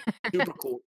That it. would be super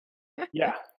cool.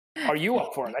 Yeah. Are you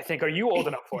up for it? I think. Are you old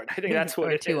enough for it? I think that's what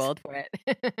Or it too is. old for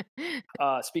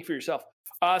it. Speak for yourself.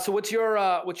 So what's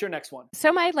your next one?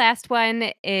 So my last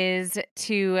one is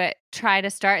to try to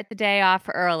start the day off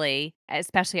early,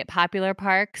 especially at popular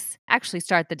parks. Actually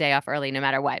start the day off early no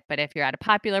matter what. But if you're at a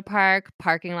popular park,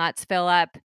 parking lots fill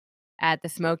up. At the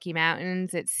Smoky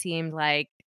Mountains, it seemed like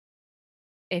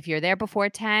if you're there before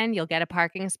 10, you'll get a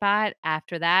parking spot.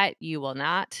 After that, you will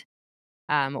not,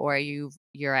 or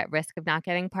you're at risk of not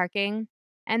getting parking.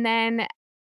 And then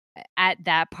at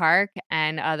that park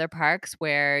and other parks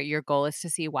where your goal is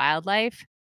to see wildlife,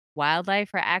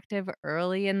 wildlife are active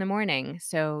early in the morning.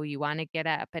 So you want to get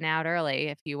up and out early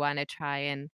if you want to try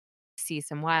and see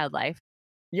some wildlife.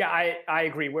 Yeah, I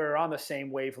agree. We're on the same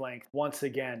wavelength. Once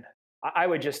again, I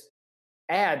would just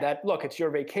add that look, it's your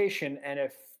vacation, and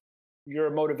if your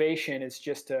motivation is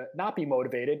just to not be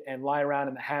motivated and lie around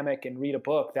in the hammock and read a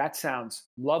book, that sounds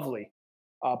lovely.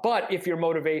 But if your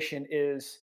motivation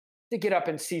is to get up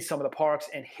and see some of the parks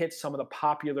and hit some of the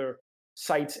popular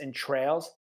sites and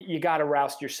trails, you got to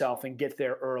roust yourself and get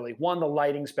there early. One, the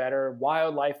lighting's better,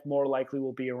 wildlife more likely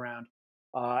will be around,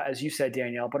 as you said,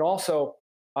 Danielle, but also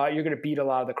you're going to beat a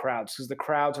lot of the crowds because the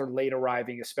crowds are late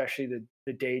arriving, especially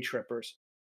the day trippers.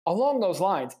 Along those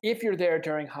lines, if you're there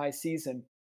during high season,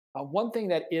 one thing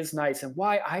that is nice and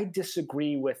why I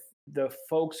disagree with the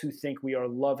folks who think we are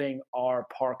loving our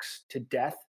parks to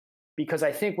death, because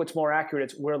I think what's more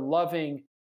accurate is we're loving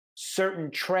certain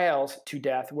trails to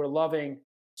death. We're loving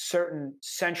certain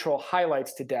central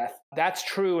highlights to death. That's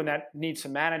true, and that needs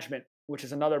some management, which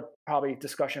is another probably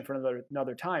discussion for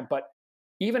another time. But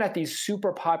even at these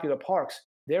super popular parks,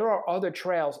 there are other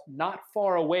trails not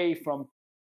far away from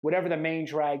whatever the main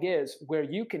drag is, where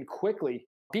you can quickly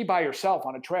be by yourself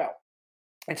on a trail.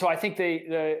 And so I think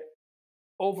the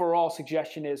overall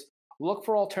suggestion is look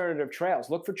for alternative trails,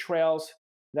 look for trails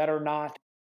that are not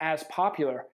as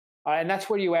popular. And that's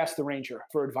where you ask the ranger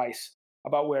for advice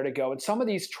about where to go. And some of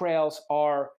these trails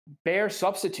are bear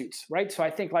substitutes, right? So I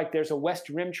think like there's a West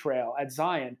Rim Trail at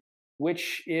Zion,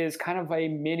 which is kind of a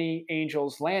mini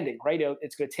Angel's Landing, right?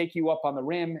 It's going to take you up on the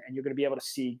rim and you're going to be able to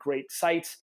see great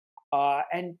sights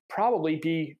and probably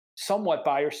be somewhat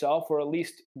by yourself, or at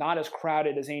least not as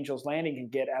crowded as Angel's Landing can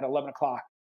get at 11 o'clock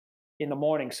in the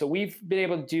morning. So we've been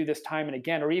able to do this time and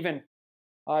again, or even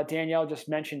Danielle just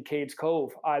mentioned Cades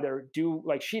Cove. Either do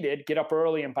like she did, get up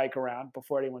early and bike around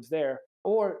before anyone's there,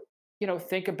 or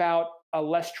think about a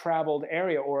less traveled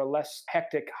area or a less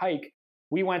hectic hike.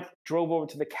 We drove over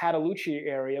to the Cataloochee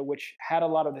area, which had a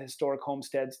lot of the historic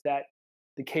homesteads that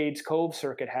the Cades Cove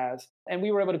circuit has, and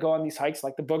we were able to go on these hikes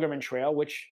like the Boogerman Trail,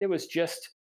 which it was just,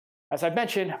 as I've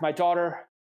mentioned, my daughter,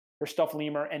 her stuffed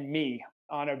lemur, and me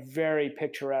on a very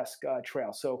picturesque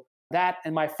trail. So that,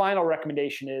 and my final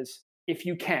recommendation is, if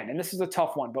you can, and this is a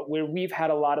tough one, but where we've had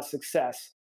a lot of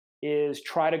success, is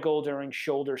try to go during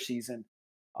shoulder season,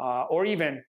 or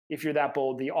even if you're that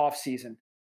bold, the off season.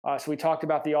 So we talked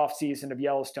about the off season of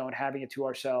Yellowstone, having it to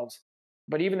ourselves,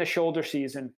 but even the shoulder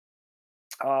season.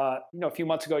 A few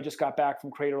months ago, I just got back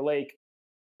from Crater Lake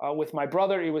with my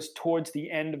brother. It was towards the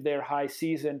end of their high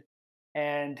season,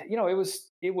 and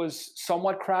it was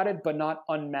somewhat crowded, but not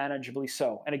unmanageably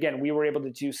so. And again, we were able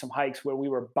to do some hikes where we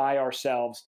were by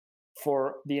ourselves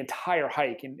for the entire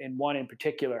hike, in one in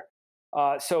particular.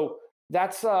 So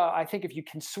that's I think if you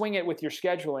can swing it with your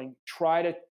scheduling, try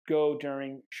to go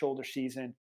during shoulder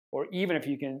season, or even if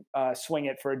you can swing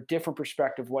it for a different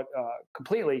perspective,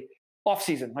 completely off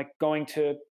season, like going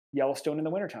to Yellowstone in the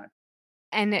wintertime.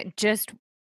 And just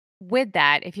with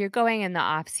that, if you're going in the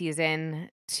off season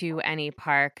to any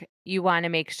park, you want to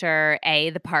make sure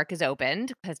the park is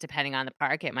opened, because depending on the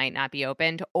park, it might not be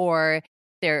opened, or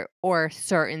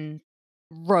certain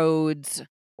roads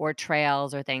or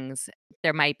trails or things,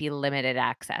 there might be limited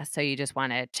access. So you just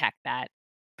want to check that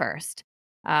first.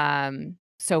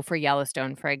 So for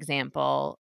Yellowstone, for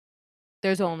example,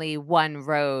 there's only one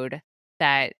road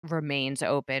that remains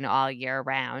open all year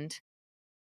round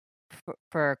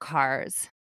for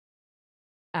cars.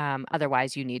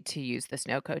 Otherwise, you need to use the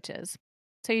snow coaches.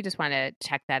 So you just want to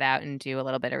check that out and do a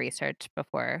little bit of research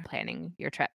before planning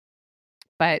your trip.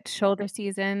 But shoulder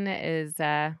season is,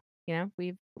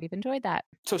 we've enjoyed that.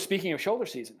 So speaking of shoulder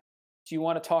season, do you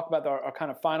want to talk about our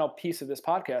kind of final piece of this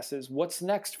podcast? Is what's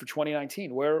next for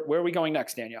 2019? Where are we going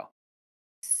next, Danielle?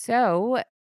 So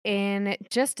in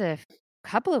just a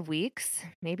couple of weeks,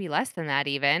 maybe less than that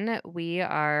even, we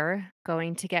are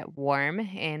going to get warm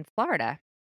in Florida.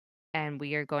 And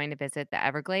we are going to visit the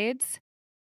Everglades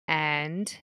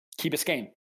and Key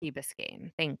Biscayne. Key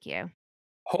Biscayne. Thank you.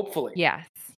 Hopefully. Yes.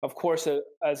 Of course,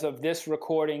 as of this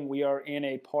recording, we are in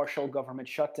a partial government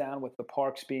shutdown, with the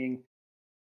parks being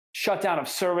shut down of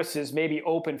services, maybe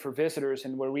open for visitors.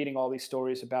 And we're reading all these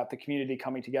stories about the community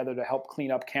coming together to help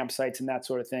clean up campsites and that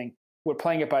sort of thing. We're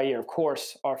playing it by ear. Of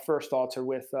course, our first thoughts are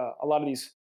with a lot of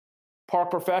these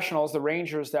park professionals, the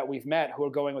rangers that we've met, who are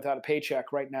going without a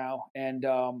paycheck right now. And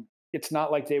it's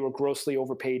not like they were grossly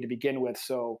overpaid to begin with.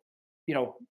 So,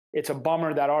 it's a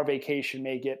bummer that our vacation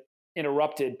may get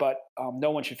interrupted, but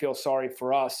no one should feel sorry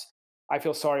for us. I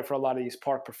feel sorry for a lot of these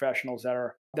park professionals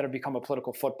that have become a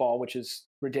political football, which is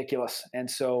ridiculous. And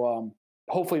so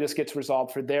hopefully this gets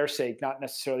resolved for their sake, not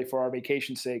necessarily for our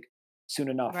vacation's sake, soon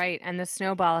enough. Right. And the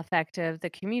snowball effect of the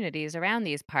communities around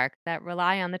these parks that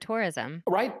rely on the tourism.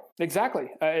 Right. Exactly.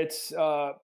 It's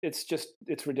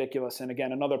ridiculous. And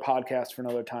again, another podcast for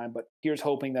another time, but here's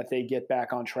hoping that they get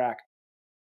back on track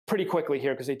pretty quickly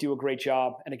here, because they do a great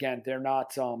job. And again, they're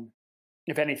not,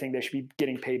 if anything, they should be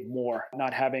getting paid more,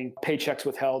 not having paychecks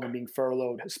withheld and being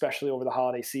furloughed, especially over the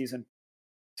holiday season.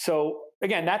 So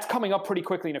again, that's coming up pretty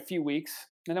quickly in a few weeks.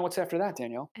 And then what's after that,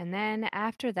 Danielle? And then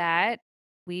after that,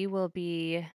 we will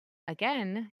be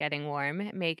again getting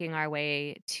warm, making our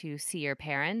way to see your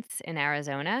parents in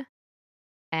Arizona.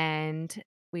 And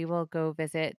we will go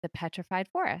visit the Petrified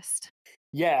Forest.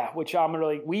 Yeah, which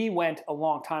we went a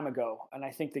long time ago, and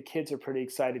I think the kids are pretty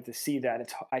excited to see that.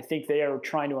 I think they are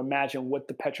trying to imagine what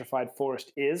the Petrified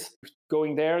Forest is.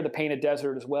 Going there, the Painted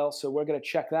Desert as well, so we're going to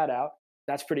check that out.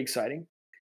 That's pretty exciting.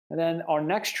 And then our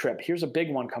next trip, here's a big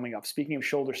one coming up. Speaking of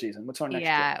shoulder season, what's our next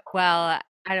Yeah, trip? well,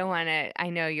 I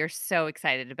know you're so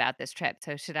excited about this trip,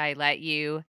 so should I let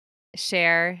you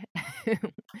share?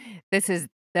 This is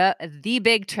the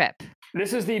big trip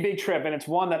This is the big trip, and it's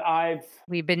one that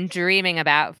we've been dreaming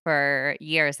about for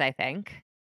years, I think.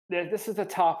 this is the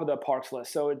top of the parks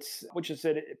list. So it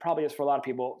probably is for a lot of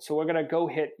people. So we're gonna go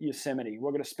hit Yosemite.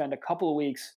 We're gonna spend a couple of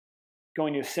weeks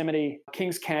going to Yosemite,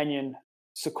 Kings Canyon,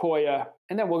 Sequoia,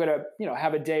 and then we're gonna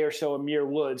have a day or so in Muir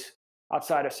Woods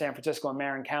outside of San Francisco and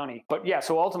Marin County. But yeah,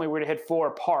 so ultimately we're gonna hit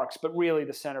 4 parks, but really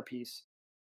the centerpiece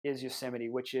is Yosemite,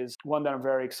 which is one that I'm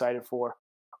very excited for.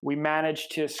 We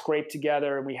managed to scrape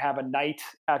together, and we have a night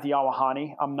at the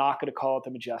Ahwahnee. I'm not going to call it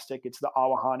the Majestic. It's the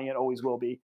Ahwahnee. It always will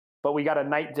be. But we got a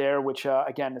night there, which,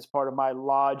 again, is part of my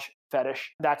lodge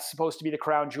fetish. That's supposed to be the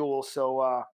crown jewel. So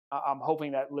I'm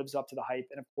hoping that lives up to the hype.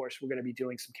 And, of course, we're going to be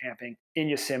doing some camping in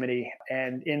Yosemite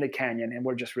and in the canyon, and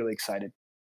we're just really excited.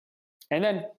 And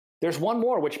then there's one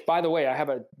more, which, by the way, I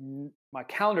have my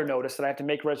calendar notice that I have to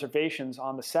make reservations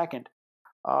on the 2nd.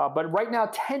 But right now,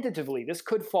 tentatively, this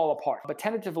could fall apart. But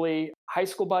tentatively, high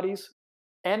school buddies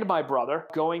and my brother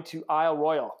going to Isle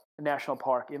Royale National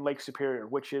Park in Lake Superior,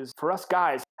 which is, for us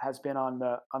guys, has been on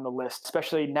the list,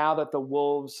 especially now that the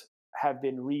wolves have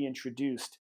been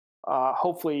reintroduced.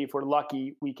 Hopefully, if we're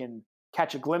lucky, we can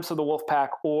catch a glimpse of the wolf pack,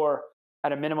 or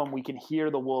at a minimum, we can hear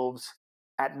the wolves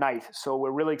at night. So we're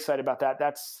really excited about that.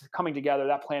 That's coming together.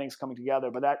 That planning's coming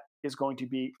together. But that is going to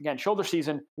be, again, shoulder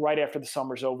season right after the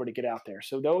summer's over to get out there.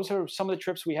 So those are some of the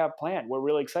trips we have planned. We're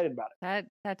really excited about it.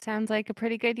 That sounds like a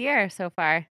pretty good year so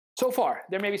far. So far,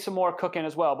 there may be some more cooking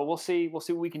as well, but we'll see what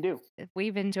we can do.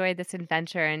 We've enjoyed this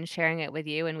adventure and sharing it with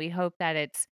you, and we hope that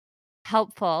it's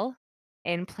helpful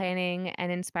in planning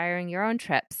and inspiring your own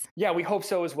trips. Yeah, we hope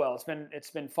so as well.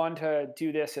 It's been fun to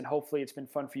do this, and hopefully it's been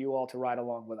fun for you all to ride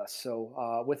along with us.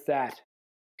 So with that,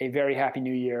 a very happy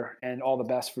new year and all the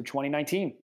best for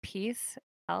 2019. Peace,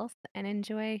 health, and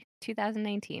enjoy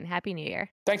 2019. Happy New Year.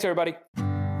 Thanks, everybody.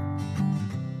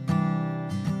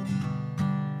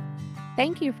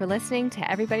 Thank you for listening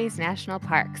to Everybody's National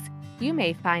Parks. You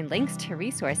may find links to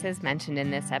resources mentioned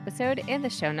in this episode in the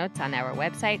show notes on our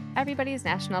website,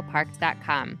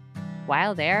 everybody'snationalparks.com.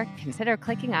 While there, consider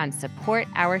clicking on Support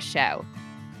Our Show.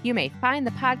 You may find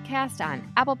the podcast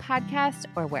on Apple Podcasts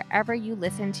or wherever you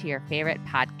listen to your favorite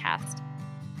podcast.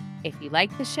 If you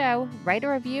like the show, write a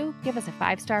review, give us a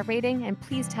 5-star rating, and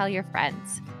please tell your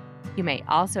friends. You may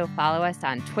also follow us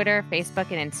on Twitter,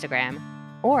 Facebook, and Instagram,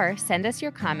 or send us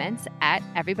your comments at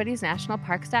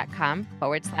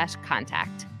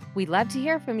everybody'snationalparks.com/contact. We'd love to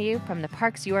hear from you from the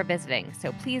parks you are visiting,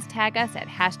 so please tag us at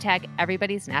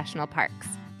 #Everybody'sNationalParks.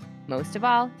 Most of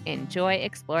all, enjoy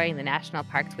exploring the national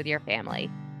parks with your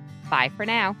family. Bye for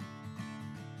now.